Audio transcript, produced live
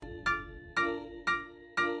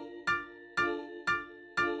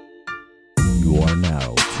You are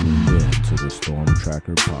now tuned in to the Storm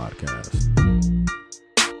Tracker Podcast.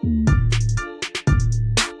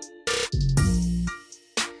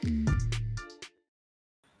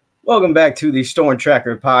 Welcome back to the Storm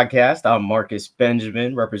Tracker Podcast. I'm Marcus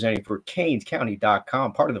Benjamin, representing for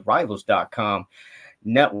CanesCounty.com, part of the Rivals.com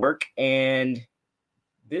network. And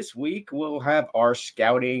this week we'll have our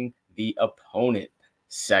Scouting the Opponent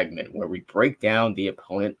segment, where we break down the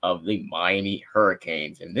opponent of the Miami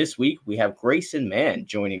Hurricanes. And this week we have Grayson Mann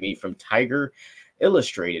joining me from Tiger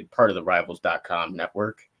Illustrated, part of the Rivals.com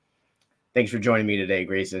network. Thanks for joining me today,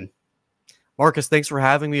 Grayson. Marcus, thanks for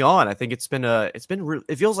having me on. I think it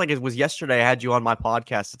feels like it was yesterday I had you on my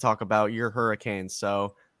podcast to talk about your Hurricanes.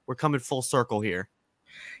 So we're coming full circle here.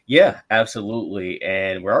 Yeah, absolutely.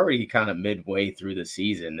 And we're already kind of midway through the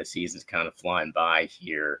season. The season's kind of flying by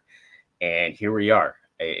here. And here we are.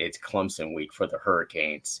 It's Clemson week for the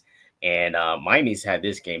Hurricanes. And Miami's had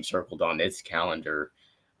this game circled on its calendar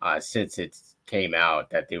since it came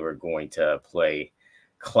out that they were going to play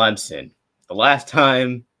Clemson. The last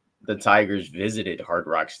time the Tigers visited Hard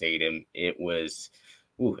Rock Stadium, it was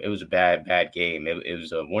a bad game. It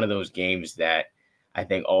was one of those games that I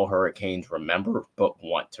think all Hurricanes remember but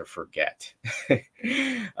want to forget.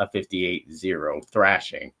 A 58-0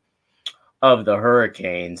 thrashing of the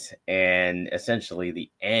Hurricanes, and essentially the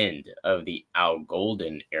end of the Al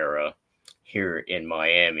Golden era here in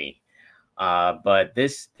Miami. But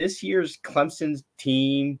this year's Clemson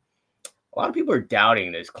team, a lot of people are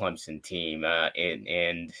doubting this Clemson team,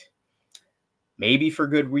 and maybe for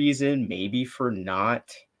good reason, maybe for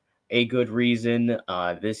not a good reason.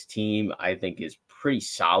 This team, I think, is pretty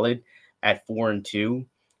solid at 4-2.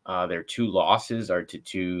 Their two losses are to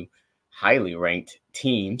two highly ranked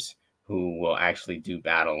teams who will actually do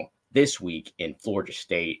battle this week in Florida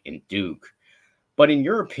State and Duke. But in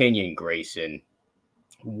your opinion, Grayson,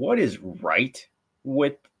 what is right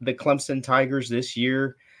with the Clemson Tigers this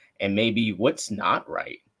year, and maybe what's not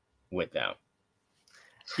right with them?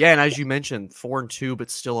 Yeah, and as you mentioned, 4-2,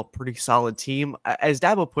 but still a pretty solid team. As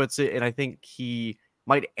Dabo puts it, and I think he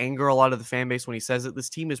might anger a lot of the fan base when he says it, this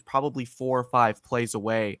team is probably 4 or 5 plays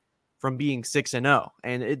away from being 6-0.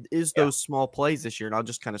 And it is those small plays this year. And I'll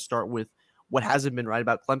just kind of start with what hasn't been right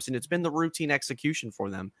about Clemson. It's been the routine execution for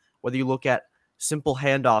them. Whether you look at simple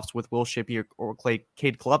handoffs with Will Shippey or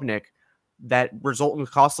Cade Klubnik that result in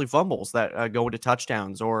costly fumbles that go into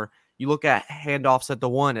touchdowns, or you look at handoffs at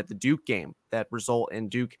the Duke game that result in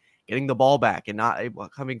Duke getting the ball back and not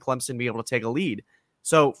having Clemson be able to take a lead.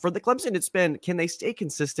 So for the Clemson, it's been, can they stay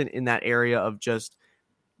consistent in that area of just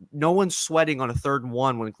no one's sweating on a 3rd and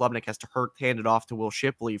 1 when Klubnik has to hand it off to Will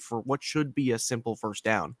Shipley for what should be a simple first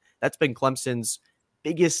down. That's been Clemson's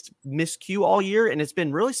biggest miscue all year, and it's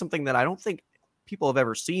been really something that I don't think people have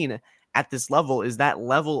ever seen at this level, is that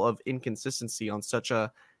level of inconsistency on such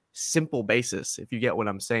a simple basis, if you get what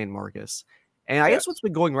I'm saying, Marcus. And I guess what's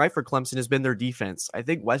been going right for Clemson has been their defense. I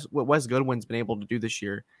think what Wes Goodwin's been able to do this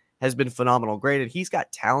year has been phenomenal. Granted, he's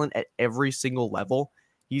got talent at every single level.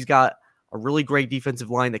 He's got a really great defensive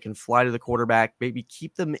line that can fly to the quarterback, maybe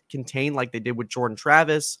keep them contained like they did with Jordan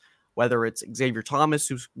Travis, whether it's Xavier Thomas,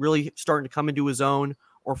 who's really starting to come into his own,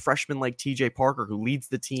 or freshmen like TJ Parker, who leads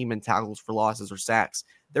the team in tackles for losses or sacks.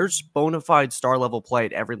 There's bona fide star level play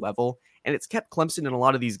at every level, and it's kept Clemson in a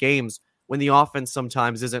lot of these games when the offense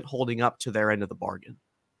sometimes isn't holding up to their end of the bargain.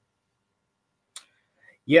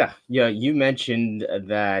 Yeah. You mentioned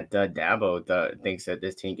that Dabo thinks that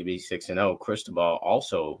this team could be 6-0. Cristobal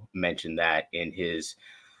also mentioned that in his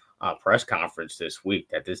press conference this week,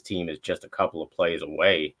 that this team is just a couple of plays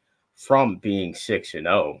away from being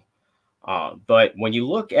 6-0. But when you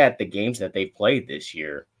look at the games that they've played this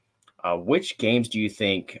year, which games do you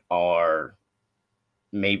think are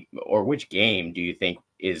which game do you think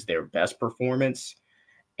is their best performance,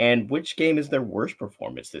 and which game is their worst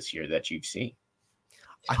performance this year that you've seen?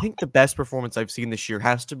 I think the best performance I've seen this year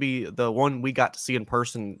has to be the one we got to see in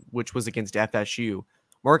person, which was against FSU.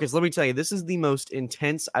 Marcus, let me tell you, this is the most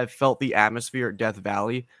intense I've felt the atmosphere at Death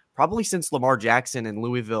Valley, probably since Lamar Jackson and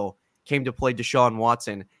Louisville came to play Deshaun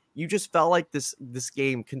Watson. You just felt like this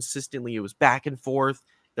game consistently, it was back and forth.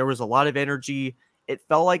 There was a lot of energy. It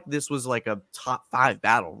felt like this was like a top 5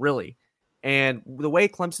 battle, really. And the way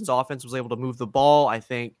Clemson's offense was able to move the ball, I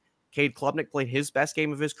think Cade Klubnik played his best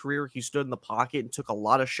game of his career. He stood in the pocket and took a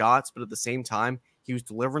lot of shots, but at the same time, he was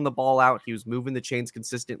delivering the ball out. He was moving the chains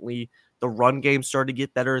consistently. The run game started to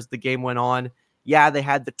get better as the game went on. Yeah, they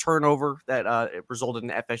had the turnover that it resulted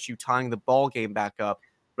in FSU tying the ball game back up.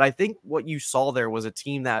 But I think what you saw there was a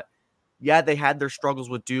team that, yeah, they had their struggles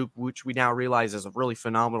with Duke, which we now realize is a really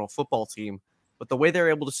phenomenal football team. But the way they're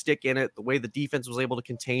able to stick in it, the way the defense was able to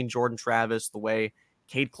contain Jordan Travis, the way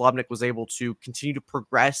Cade Klubnik was able to continue to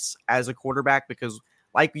progress as a quarterback, because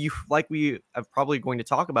like we are probably going to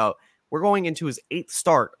talk about, we're going into his 8th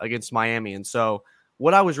start against Miami. And so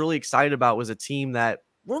what I was really excited about was a team that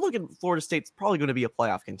we're looking at Florida State's probably going to be a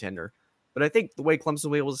playoff contender. But I think the way Clemson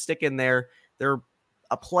was able to stick in there, they're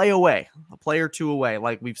a play away, a play or two away,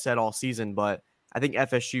 like we've said all season. But I think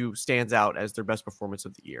FSU stands out as their best performance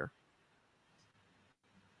of the year.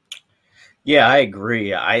 Yeah, I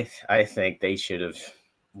agree. I think they should have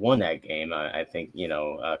won that game. I think,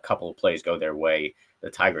 a couple of plays go their way. The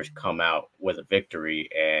Tigers come out with a victory,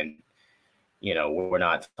 and, we're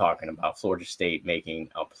not talking about Florida State making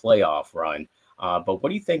a playoff run. But what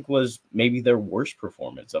do you think was maybe their worst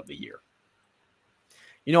performance of the year?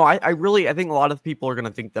 I think a lot of people are going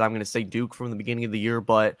to think that I'm going to say Duke from the beginning of the year,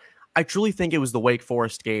 but I truly think it was the Wake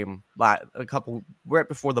Forest game right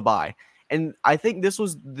before the bye. And I think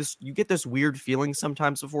you get this weird feeling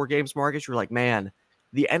sometimes before games, Marcus. You're like, man,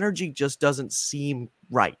 the energy just doesn't seem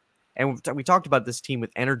right. And we talked about this team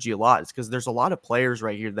with energy a lot. It's because there's a lot of players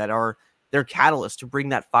right here that are their catalyst to bring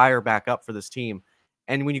that fire back up for this team.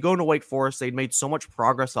 And when you go into Wake Forest, they'd made so much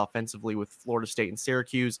progress offensively with Florida State and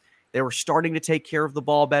Syracuse. They were starting to take care of the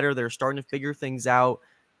ball better. They were starting to figure things out.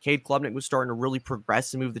 Cade Klubnik was starting to really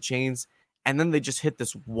progress and move the chains. And then they just hit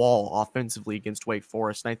this wall offensively against Wake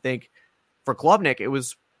Forest. And I think for Klubnik, it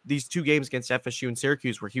was these 2 games against FSU and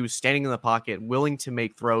Syracuse where he was standing in the pocket, willing to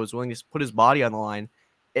make throws, willing to put his body on the line.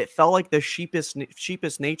 It felt like the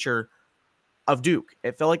sheepish nature of Duke.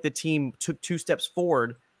 It felt like the team took 2 steps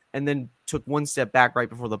forward and then took 1 step back right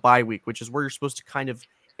before the bye week, which is where you're supposed to kind of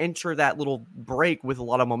enter that little break with a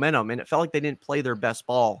lot of momentum. And it felt like they didn't play their best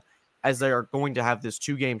ball as they are going to have this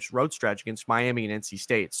 2-game road stretch against Miami and NC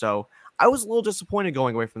State. So I was a little disappointed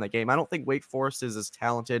going away from that game. I don't think Wake Forest is as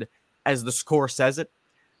talented as the score says it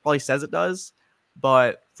does.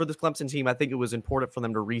 But for this Clemson team, I think it was important for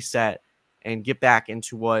them to reset and get back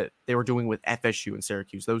into what they were doing with FSU and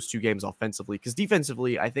Syracuse, those 2 games offensively. Because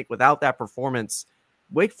defensively, I think without that performance,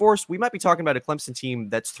 Wake Forest, we might be talking about a Clemson team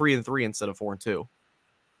that's 3-3 instead of 4-2.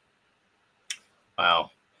 Wow.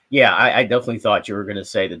 Yeah, I definitely thought you were going to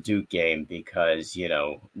say the Duke game because,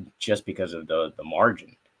 just because of the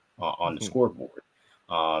margin on the scoreboard.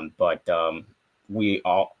 But we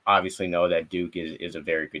all obviously know that Duke is a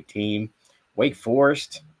very good team. Wake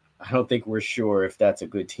Forest, I don't think we're sure if that's a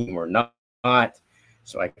good team or not.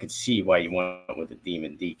 So I could see why you went with the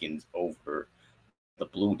Demon Deacons over the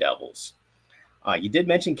Blue Devils. You did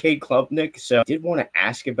mention Cade Klubnik, so I did want to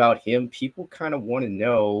ask about him. People kind of want to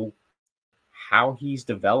know how he's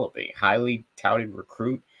developing. Highly touted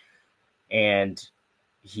recruit, and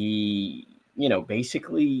he,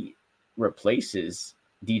 basically replaces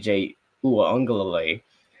DJ Uiagalelei.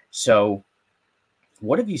 So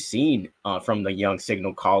what have you seen from the young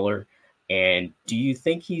signal caller, and do you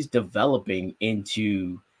think he's developing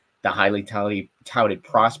into the highly touted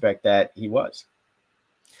prospect that he was?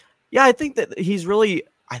 Yeah, I think that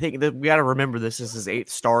I think that we got to remember this is his 8th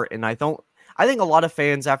start, and I think a lot of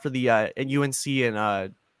fans after the UNC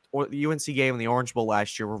and the UNC game in the Orange Bowl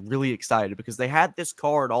last year were really excited because they had this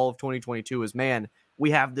card all of 2022 as, man,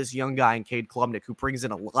 we have this young guy in Cade Klubnik who brings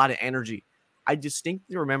in a lot of energy. I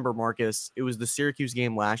distinctly remember, Marcus, it was the Syracuse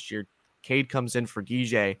game last year. Cade comes in for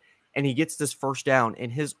Guille, and he gets this first down,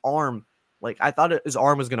 and his arm, I thought his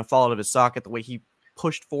arm was going to fall out of his socket the way he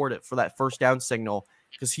pushed forward for that first down signal,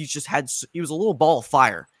 because he was a little ball of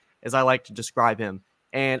fire, as I like to describe him.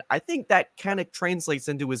 And I think that kind of translates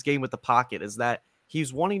into his game with the pocket, is that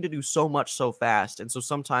he's wanting to do so much so fast. And so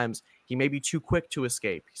sometimes he may be too quick to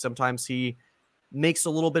escape. Sometimes he makes a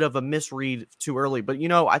little bit of a misread too early. But,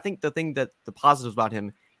 I think the positives about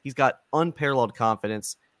him, he's got unparalleled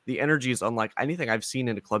confidence. The energy is unlike anything I've seen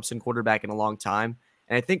in a Clemson quarterback in a long time.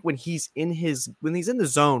 And I think when he's in the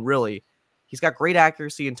zone, really, he's got great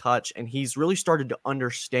accuracy and touch. And he's really started to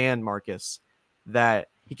understand, Marcus, that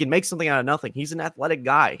he can make something out of nothing. He's an athletic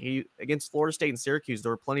guy. Against Florida State and Syracuse,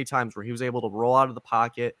 there were plenty of times where he was able to roll out of the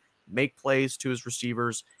pocket, make plays to his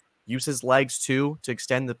receivers, use his legs too to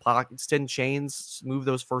extend the pocket, extend chains, move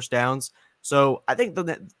those first downs. So I think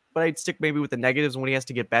but I'd stick maybe with the negatives when he has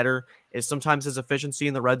to get better is sometimes his efficiency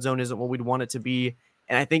in the red zone isn't what we'd want it to be.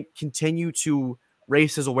 And I think continue to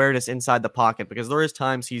raise his awareness inside the pocket, because there is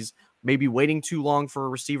times he's maybe waiting too long for a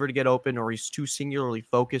receiver to get open, or he's too singularly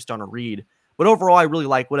focused on a read. But overall, I really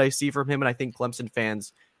like what I see from him, and I think Clemson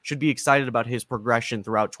fans should be excited about his progression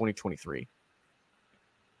throughout 2023.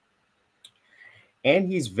 And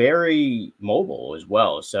he's very mobile as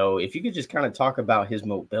well. So if you could just kind of talk about his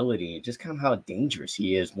mobility and just kind of how dangerous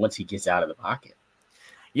he is once he gets out of the pocket.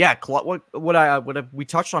 Yeah, we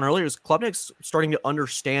touched on earlier is Klubnik's starting to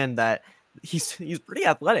understand that he's pretty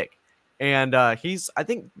athletic, and I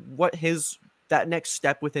think that next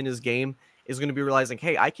step within his game is going to be realizing,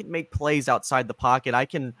 hey, I can make plays outside the pocket. I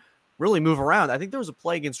can really move around. I think there was a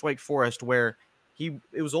play against Wake Forest where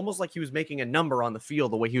it was almost like he was making a number on the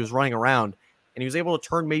field the way he was running around, and he was able to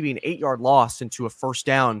turn maybe an 8-yard loss into a first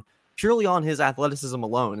down purely on his athleticism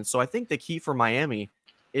alone. And so I think the key for Miami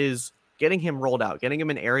is getting him rolled out, getting him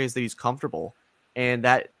in areas that he's comfortable, and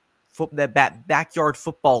that backyard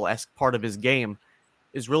football-esque part of his game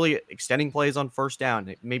is really extending plays on first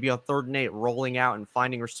down, maybe on 3rd and 8, rolling out and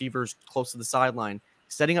finding receivers close to the sideline,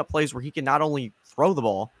 setting up plays where he can not only throw the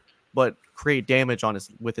ball but create damage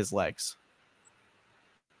with his legs.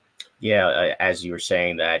 Yeah, as you were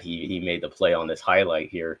saying that he made the play on this highlight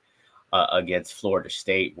here against Florida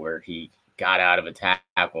State where he got out of a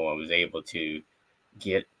tackle and was able to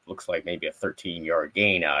get, looks like maybe a 13-yard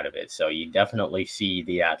gain out of it. So you definitely see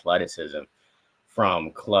the athleticism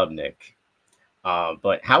from Klubnik.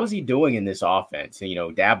 But how is he doing in this offense? You know,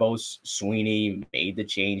 Dabo Swinney made the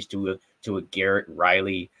change to a Garrett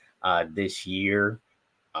Riley this year.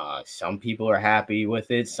 Some people are happy with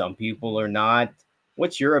it. Some people are not.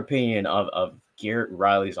 What's your opinion of Garrett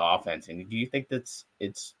Riley's offense? And do you think it's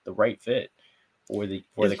the right fit for the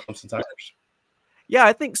Clemson Tigers? Yeah,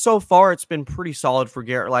 I think so far it's been pretty solid for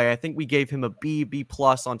Garrett Riley. I think we gave him a B+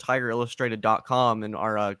 on TigerIllustrated.com, and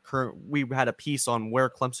we had a piece on where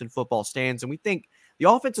Clemson football stands, and we think the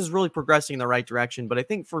offense is really progressing in the right direction. But I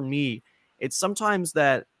think for me, it's sometimes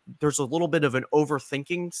that there's a little bit of an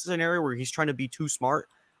overthinking scenario where he's trying to be too smart,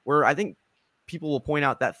 where I think people will point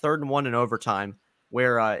out that 3rd and 1 in overtime,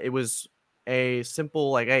 where it was a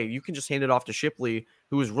simple, like, hey, you can just hand it off to Shipley,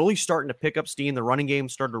 who was really starting to pick up steam. The running game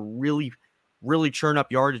started to really churn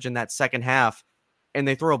up yardage in that second half, and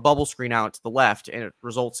they throw a bubble screen out to the left, and it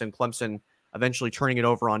results in Clemson eventually turning it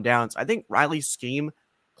over on downs. I think Riley's scheme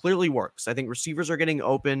clearly works. I think receivers are getting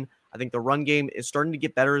open. I think the run game is starting to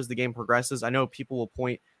get better as the game progresses. I know people will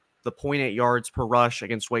point the 0.8 yards per rush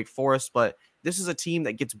against Wake Forest, but this is a team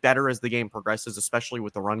that gets better as the game progresses, especially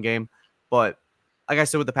with the run game. But like I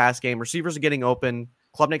said with the pass game, receivers are getting open.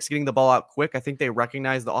 Klubnik's getting the ball out quick. I think they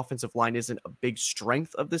recognize the offensive line isn't a big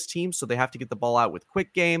strength of this team, so they have to get the ball out with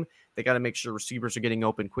quick game. They got to make sure receivers are getting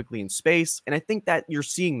open quickly in space, and I think that you're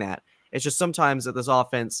seeing that. It's just sometimes that this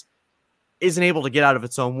offense isn't able to get out of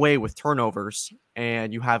its own way with turnovers,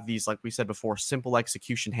 and you have these, like we said before, simple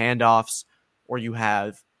execution handoffs, or you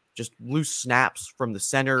have just loose snaps from the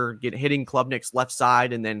center, hitting Klubnik's left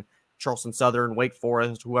side, and then Charleston Southern, Wake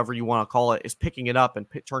Forest, whoever you want to call it, is picking it up and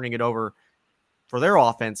turning it over for their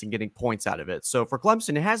offense and getting points out of it. So for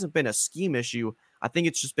Clemson, it hasn't been a scheme issue. I think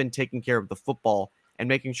it's just been taking care of the football and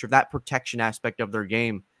making sure that protection aspect of their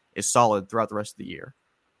game is solid throughout the rest of the year.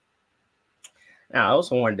 Now, I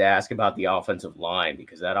also wanted to ask about the offensive line,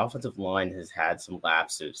 because that offensive line has had some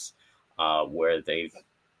lapses where they've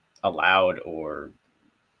allowed, or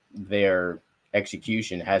their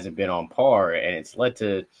execution hasn't been on par, and it's led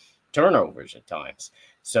to turnovers at times.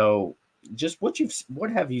 So just what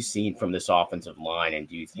have you seen from this offensive line, and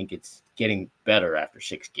do you think it's getting better after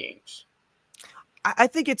 6 games? I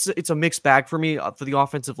think it's a mixed bag for me for the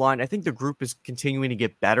offensive line. I think the group is continuing to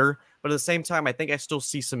get better, but at the same time, I think I still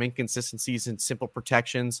see some inconsistencies in simple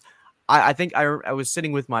protections. I think I was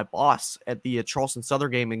sitting with my boss at the Charleston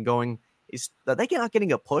Southern game and going, are they not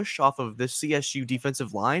getting a push off of this CSU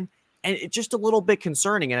defensive line? And it's just a little bit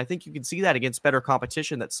concerning. And I think you can see that against better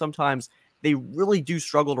competition, that sometimes they really do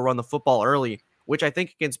struggle to run the football early, which I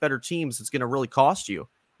think against better teams is going to really cost you.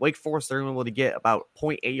 Wake Forest, they're able to get about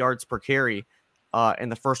 0.8 yards per carry in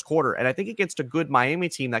the first quarter. And I think against a good Miami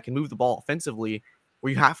team that can move the ball offensively,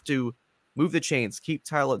 where you have to move the chains, keep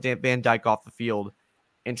Tyler Van Dyke off the field,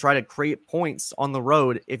 and try to create points on the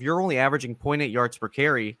road, if you're only averaging 0.8 yards per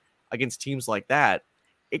carry against teams like that,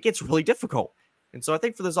 it gets really difficult. And so I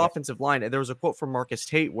think for this offensive line, and there was a quote from Marcus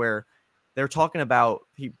Tate where they're talking about,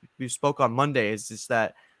 he spoke on Monday, is just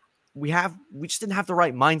that we just didn't have the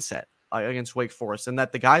right mindset against Wake Forest, and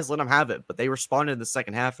that the guys let them have it, but they responded in the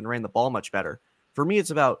second half and ran the ball much better. For me, it's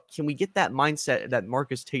about, can we get that mindset that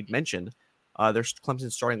Marcus Tate mentioned? There's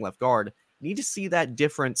Clemson starting left guard. You need to see that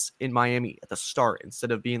difference in Miami at the start,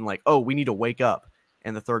 instead of being like, oh, we need to wake up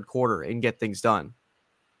in the third quarter and get things done.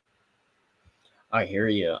 I hear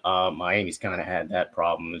you. Miami's kind of had that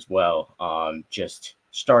problem as well. Just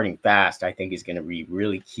starting fast, I think, is going to be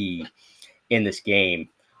really key in this game,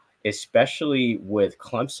 especially with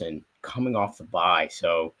Clemson coming off the bye.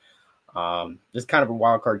 So this is kind of a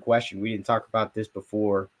wild card question. We didn't talk about this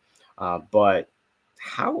before, but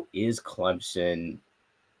how is Clemson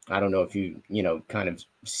I don't know if you kind of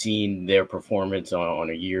seen their performance on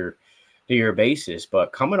a year-to-year basis,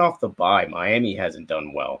 but coming off the bye, Miami hasn't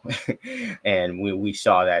done well. And we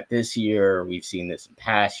saw that this year. We've seen this in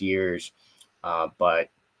past years. But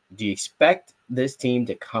do you expect this team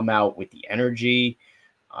to come out with the energy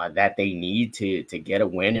that they need to get a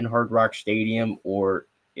win in Hard Rock Stadium, or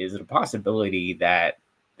is it a possibility that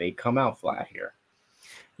they come out flat here?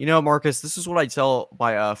 Marcus, this is what I tell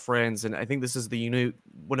my friends, and I think this is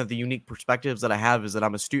one of the unique perspectives that I have is that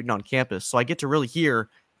I'm a student on campus, so I get to really hear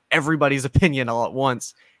everybody's opinion all at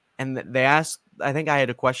once. And they asked, I think I had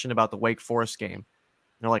a question about the Wake Forest game. And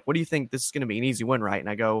they're like, "What do you think? This is going to be an easy win, right?" And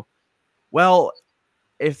I go, "Well,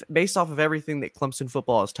 if based off of everything that Clemson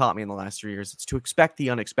football has taught me in the last 3 years, it's to expect the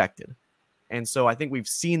unexpected." And so I think we've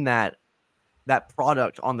seen that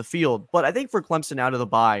product on the field. But I think for Clemson out of the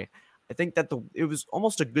bye, I think that it was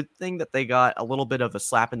almost a good thing that they got a little bit of a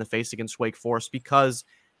slap in the face against Wake Forest, because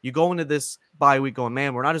you go into this bye week going,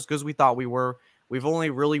 man, we're not as good as we thought we were. We've only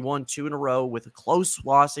really won 2 in a row with a close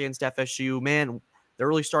loss against FSU. Man, they're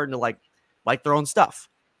really starting to like their own stuff.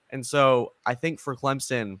 And so I think for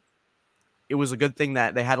Clemson, it was a good thing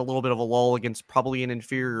that they had a little bit of a lull against probably an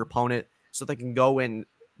inferior opponent, so they can go in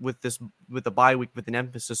with the bye week with an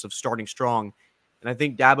emphasis of starting strong. And I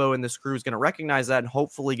think Dabo and this crew is going to recognize that and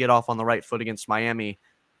hopefully get off on the right foot against Miami.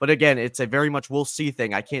 But again, it's a very much we'll see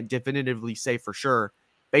thing. I can't definitively say for sure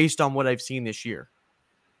based on what I've seen this year.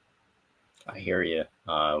 I hear you.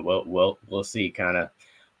 We'll see kind of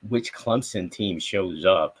which Clemson team shows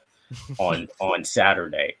up on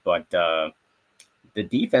Saturday. But the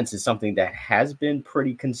defense is something that has been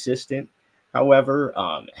pretty consistent. However,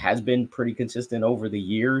 has been pretty consistent over the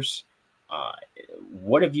years.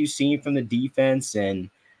 What have you seen from the defense, and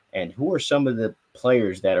who are some of the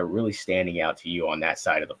players that are really standing out to you on that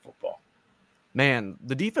side of the football? Man,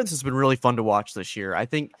 the defense has been really fun to watch this year. I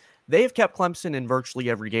think they have kept Clemson in virtually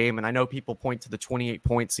every game, and I know people point to the 28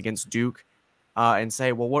 points against Duke and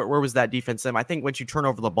say, well, where was that defense in? I think once you turn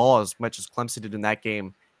over the ball as much as Clemson did in that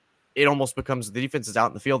game, it almost becomes the defense is out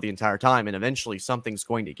in the field the entire time, and eventually something's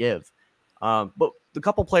going to give. But the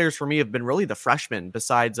couple players for me have been really the freshmen,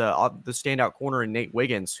 besides the standout corner in Nate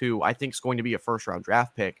Wiggins, who I think is going to be a first-round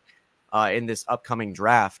draft pick in this upcoming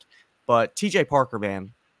draft. But TJ Parker,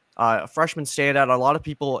 man, a freshman standout. A lot of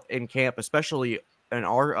people in camp, especially in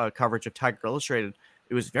our coverage of Tiger Illustrated,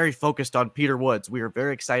 it was very focused on Peter Woods. We were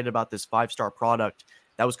very excited about this 5-star product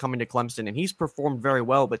that was coming to Clemson, and he's performed very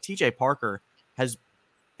well. But TJ Parker has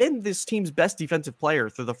been this team's best defensive player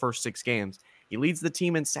through the first 6 games. He leads the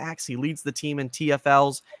team in sacks. He leads the team in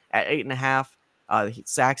TFLs at 8.5,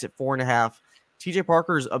 sacks at 4.5. TJ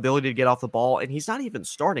Parker's ability to get off the ball, and he's not even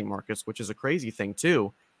starting, Marcus, which is a crazy thing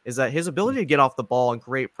too, is that his ability to get off the ball and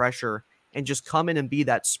create pressure and just come in and be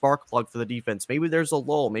that spark plug for the defense. Maybe there's a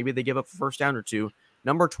lull. Maybe they give up a first down or two.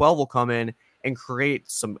 Number 12 will come in and create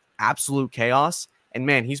some absolute chaos. And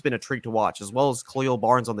man, he's been a treat to watch, as well as Khalil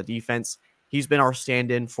Barnes on the defense. He's been our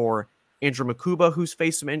stand-in for Andrew Makuba, who's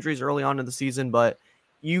faced some injuries early on in the season, but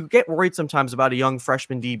you get worried sometimes about a young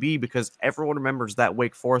freshman DB because everyone remembers that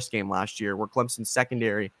Wake Forest game last year where Clemson's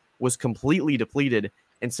secondary was completely depleted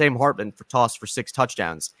and Sam Hartman tossed for 6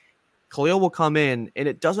 touchdowns. Khalil will come in, and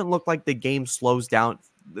it doesn't look like the game slows down.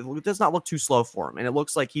 It does not look too slow for him, and it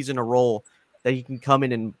looks like he's in a role that he can come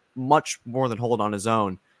in and much more than hold on his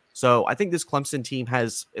own. So I think this Clemson team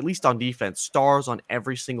has, at least on defense, stars on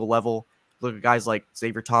every single level. Look at guys like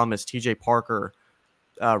Xavier Thomas, TJ Parker,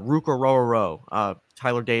 Ruka Rororo,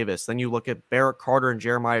 Tyler Davis. Then you look at Barrett Carter and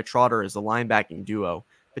Jeremiah Trotter as the linebacking duo.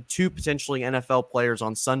 But 2 potentially NFL players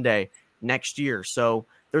on Sunday next year. So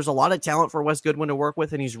there's a lot of talent for Wes Goodwin to work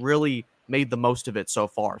with, and he's really made the most of it so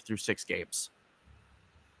far through 6 games.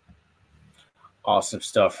 Awesome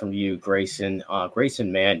stuff from you, Grayson.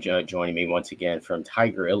 Grayson Mann joining me once again from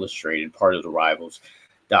Tiger Illustrated, part of the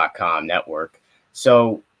Rivals.com network.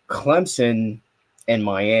 So Clemson and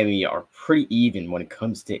Miami are pretty even when it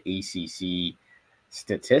comes to ACC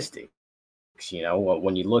statistics.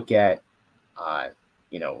 When you look at,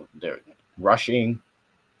 their rushing,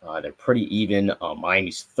 they're pretty even.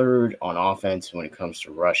 Miami's 3rd on offense when it comes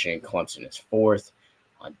to rushing. Clemson is 4th.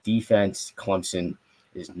 On defense, Clemson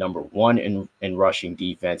is number 1 in rushing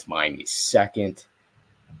defense. Miami is 2nd.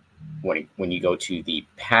 When you go to the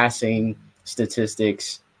passing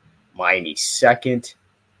statistics, Miami's 2nd.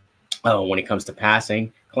 When it comes to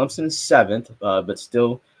passing, Clemson is 7th, but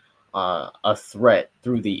still a threat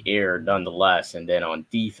through the air nonetheless. And then on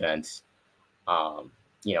defense,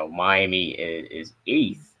 Miami is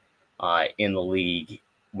 8th in the league,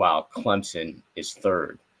 while Clemson is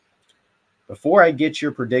 3rd. Before I get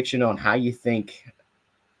your prediction on how you think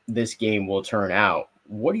this game will turn out,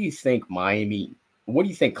 what do you think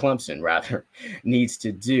Clemson rather needs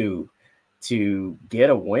to do to get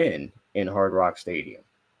a win in Hard Rock Stadium?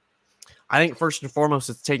 I think first and foremost,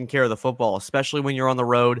 it's taking care of the football, especially when you're on the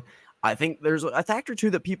road. I think there's a factor too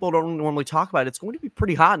that people don't normally talk about. It's going to be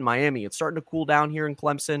pretty hot in Miami. It's starting to cool down here in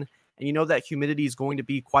Clemson, and you know that humidity is going to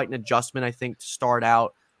be quite an adjustment, I think, to start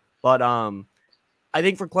out. But I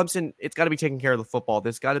think for Clemson, it's got to be taking care of the football.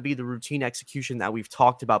 There's got to be the routine execution that we've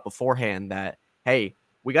talked about beforehand. That hey,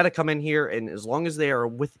 we got to come in here, and as long as they are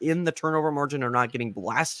within the turnover margin or not getting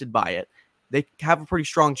blasted by it, they have a pretty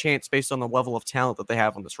strong chance based on the level of talent that they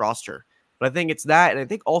have on this roster. But I think it's that, and I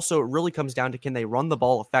think also it really comes down to can they run the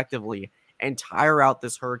ball effectively and tire out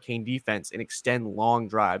this Hurricane defense and extend long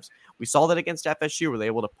drives. We saw that against FSU, where they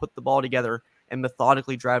were able to put the ball together and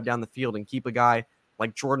methodically drive down the field and keep a guy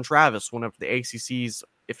like Jordan Travis, one of the ACC's,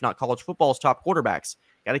 if not college football's top quarterbacks.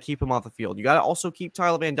 Got to keep him off the field. You got to also keep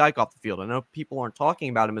Tyler Van Dyke off the field. I know people aren't talking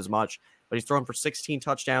about him as much, but he's thrown for 16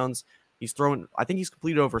 touchdowns. I think he's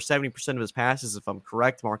completed over 70% of his passes, if I'm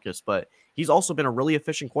correct, Marcus, but he's also been a really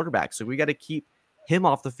efficient quarterback. So we got to keep him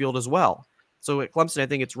off the field as well. So at Clemson, I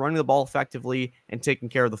think it's running the ball effectively and taking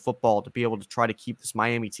care of the football to be able to try to keep this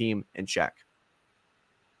Miami team in check.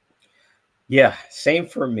 Yeah, same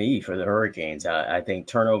for me for the Hurricanes. I think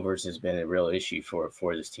turnovers has been a real issue for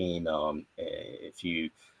this team. If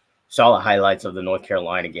you saw the highlights of the North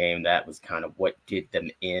Carolina game, that was kind of what did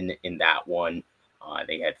them in that one.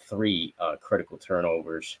 They had 3 critical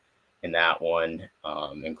turnovers in that one,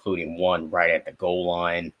 including one right at the goal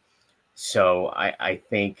line. So I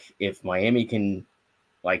think if Miami can,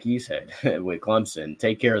 like you said, with Clemson,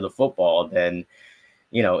 take care of the football, then,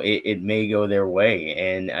 it may go their way.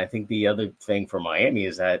 And I think the other thing for Miami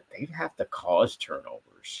is that they have to cause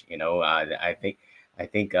turnovers. I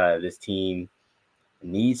think this team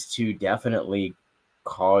needs to definitely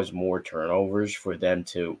cause more turnovers for them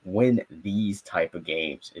to win these type of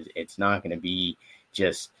games. It's not going to be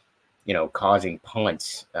just, causing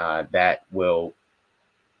punts that will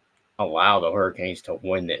allow the Hurricanes to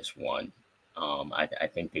win this one. I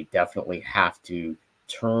think they definitely have to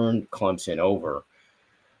turn Clemson over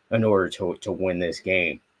in order to win this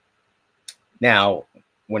game. Now,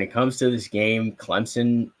 when it comes to this game,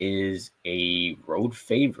 Clemson is a road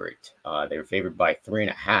favorite. They're favored by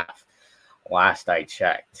 3.5. Last I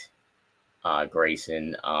checked,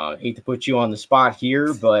 Grayson. Hate to put you on the spot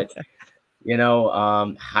here, but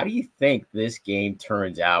how do you think this game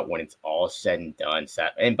turns out when it's all said and done?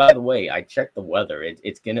 And by the way, I checked the weather.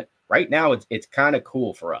 It's gonna right now. It's kind of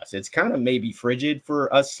cool for us. It's kind of maybe frigid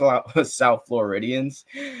for us South Floridians.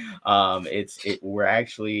 We're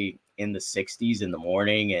actually in the 60s in the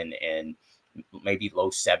morning and maybe low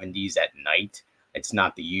 70s at night. It's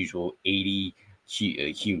not the usual 80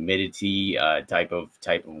 humidity type of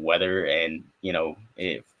weather, and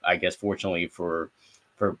I guess fortunately for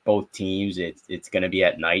both teams, it's going to be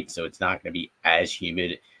at night, so it's not going to be as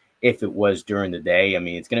humid if it was during the day. I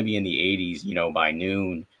mean, it's going to be in the 80s, by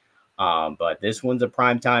noon. But this one's a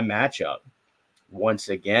primetime matchup once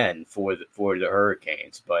again for the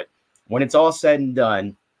Hurricanes. But when it's all said and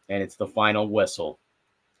done, and it's the final whistle,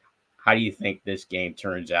 how do you think this game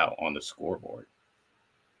turns out on the scoreboard?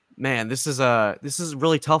 Man, this is a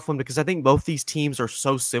really tough one because I think both these teams are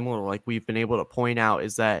so similar. Like we've been able to point out,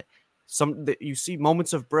 is that you see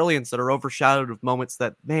moments of brilliance that are overshadowed of moments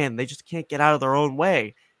that, man, they just can't get out of their own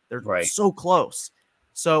way. They're so close.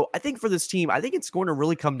 So I think for this team, I think it's going to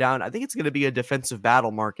really come down. I think it's going to be a defensive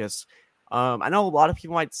battle, Marcus. I know a lot of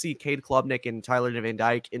people might see Cade Klubnik and Tyler Van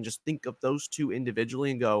Dyke and just think of those two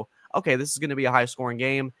individually and go, okay, this is going to be a high-scoring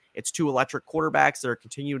game. It's 2 electric quarterbacks that are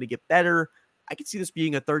continuing to get better. I could see this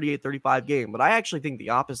being a 38-35 game, but I actually think the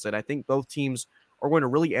opposite. I think both teams are going to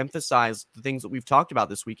really emphasize the things that we've talked about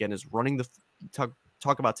this weekend is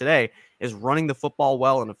talk about today is running the football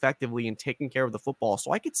well and effectively and taking care of the football.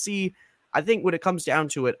 So I think when it comes down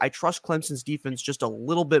to it, I trust Clemson's defense just a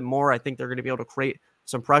little bit more. I think they're going to be able to create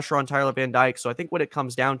some pressure on Tyler Van Dyke. So I think when it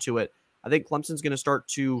comes down to it, I think Clemson's going to start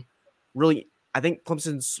to really,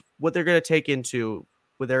 what they're going to take into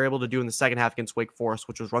what they're able to do in the second half against Wake Forest,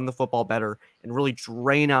 which was run the football better and really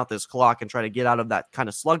drain out this clock and try to get out of that kind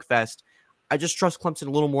of slugfest. I just trust Clemson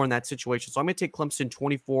a little more in that situation. So I'm going to take Clemson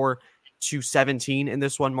 24-17 in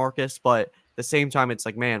this one, Marcus. But at the same time, it's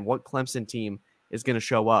like, man, what Clemson team is going to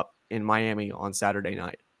show up in Miami on Saturday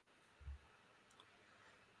night?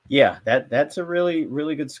 Yeah, that's a really,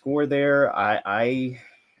 really good score there. I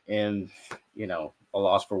am, a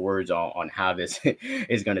loss for words on how this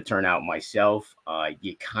is going to turn out myself.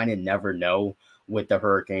 You kind of never know with the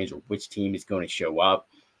Hurricanes or which team is going to show up.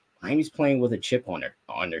 Miami's playing with a chip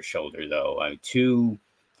on their shoulder, though. 2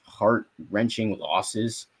 heart-wrenching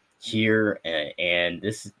losses here, and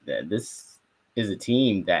this is a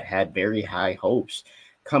team that had very high hopes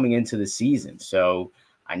coming into the season. So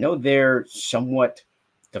I know they're somewhat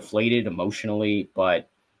deflated emotionally, but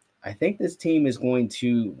I think this team is going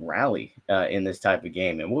to rally in this type of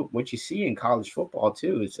game. And what you see in college football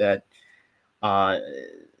too is that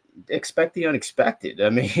expect the unexpected.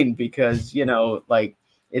 I mean, because like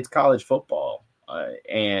it's college football,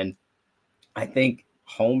 and I think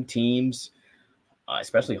home teams,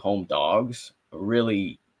 especially home dogs,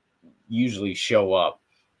 really usually show up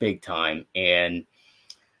big time. And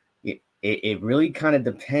it really kind of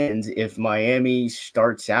depends if Miami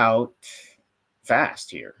starts out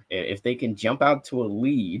fast here. If they can jump out to a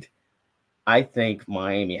lead, I think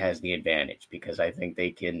Miami has the advantage because I think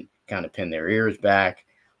they can kind of pin their ears back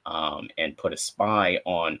and put a spy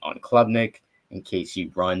on Klubnik in case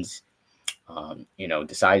he runs,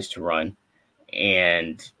 decides to run,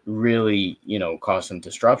 and really, cause some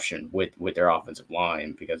disruption with their offensive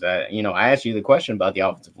line. Because I asked you the question about the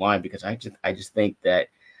offensive line because I just think that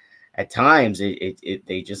at times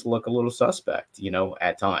they just look a little suspect,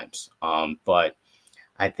 at times. But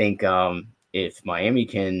I think if Miami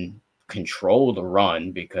can control the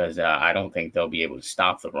run, because I don't think they'll be able to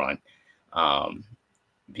stop the run,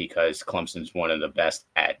 because Clemson's one of the best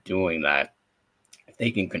at doing that. If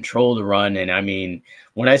they can control the run, and I mean,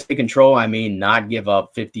 when I say control, I mean not give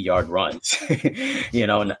up 50-yard runs,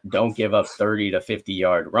 don't give up 30 to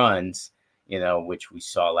 50-yard runs, which we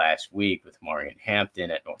saw last week with Marion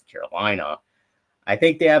Hampton at North Carolina. I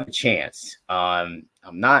think they have a chance. I'm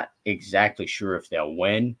not exactly sure if they'll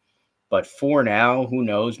win, but for now, who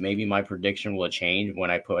knows? Maybe my prediction will change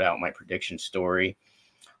when I put out my prediction story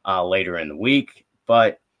later in the week.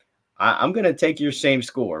 But I'm going to take your same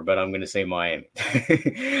score, but I'm going to say Miami.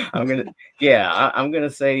 I'm going to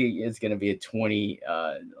say it's going to be a 20,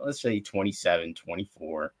 let's say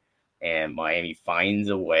 27-24, and Miami finds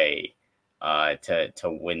a way to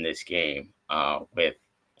win this game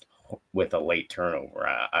with a late turnover.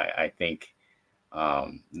 I think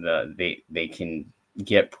they can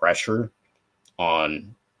get pressure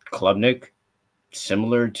on Klubnik,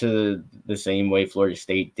 similar to the same way Florida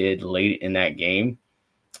State did late in that game,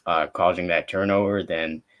 causing that turnover.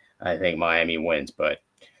 Then I think Miami wins. But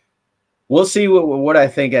we'll see what I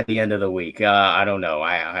think at the end of the week. I don't know.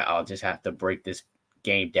 I'll just have to break this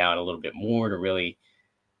game down a little bit more to really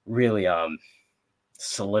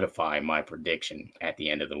solidify my prediction at the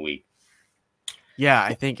end of the week. Yeah,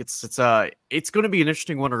 I think it's going to be an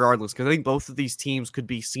interesting one regardless, because I think both of these teams could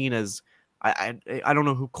be seen as I don't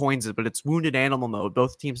know who coins it, but it's wounded animal mode.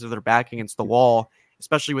 Both teams have their back against the wall,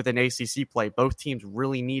 especially with an ACC play. Both teams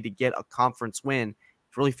really need to get a conference win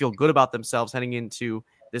to really feel good about themselves heading into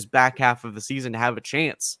this back half of the season to have a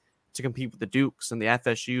chance to compete with the Dukes and the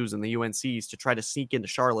FSUs and the UNCs to try to sneak into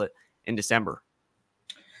Charlotte in December.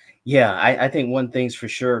 Yeah, I think one thing's for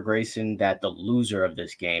sure, Grayson, that the loser of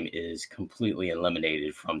this game is completely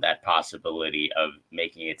eliminated from that possibility of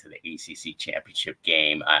making it to the ACC championship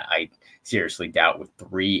game. I seriously doubt with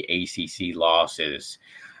 3 ACC losses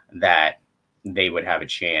that they would have a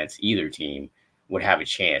chance, either team would have a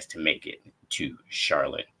chance to make it to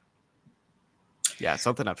Charlotte. Yeah,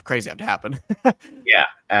 something crazy have to happen. Yeah,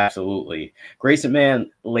 absolutely. Grayson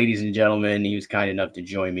Mann, ladies and gentlemen, he was kind enough to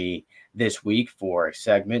join me this week for a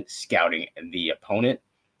segment, Scouting the Opponent.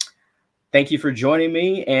 Thank you for joining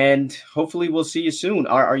me, and hopefully we'll see you soon.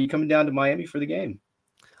 Are you coming down to Miami for the game?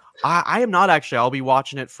 I am not actually. I'll be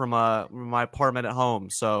watching it from my apartment at home.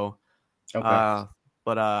 So, Okay.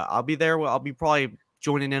 But I'll be there. I'll be probably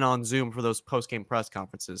joining in on Zoom for those post-game press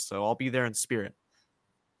conferences. So I'll be there in spirit.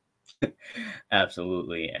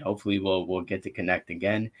 Absolutely. And hopefully we'll get to connect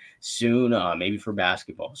again soon, maybe for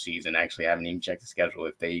basketball season. Actually, I haven't even checked the schedule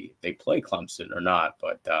if they play Clemson or not,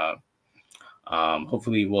 but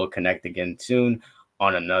hopefully we'll connect again soon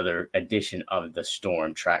on another edition of the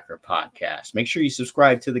Storm Tracker podcast. Make sure you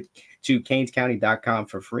subscribe to canescounty.com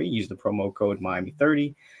for free. Use the promo code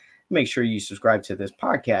Miami30. Make sure you subscribe to this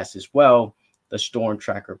podcast as well, the Storm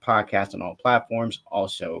Tracker podcast on all platforms.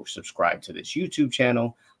 Also subscribe to this YouTube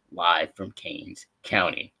channel, live from Canes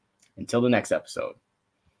County. Until the next episode.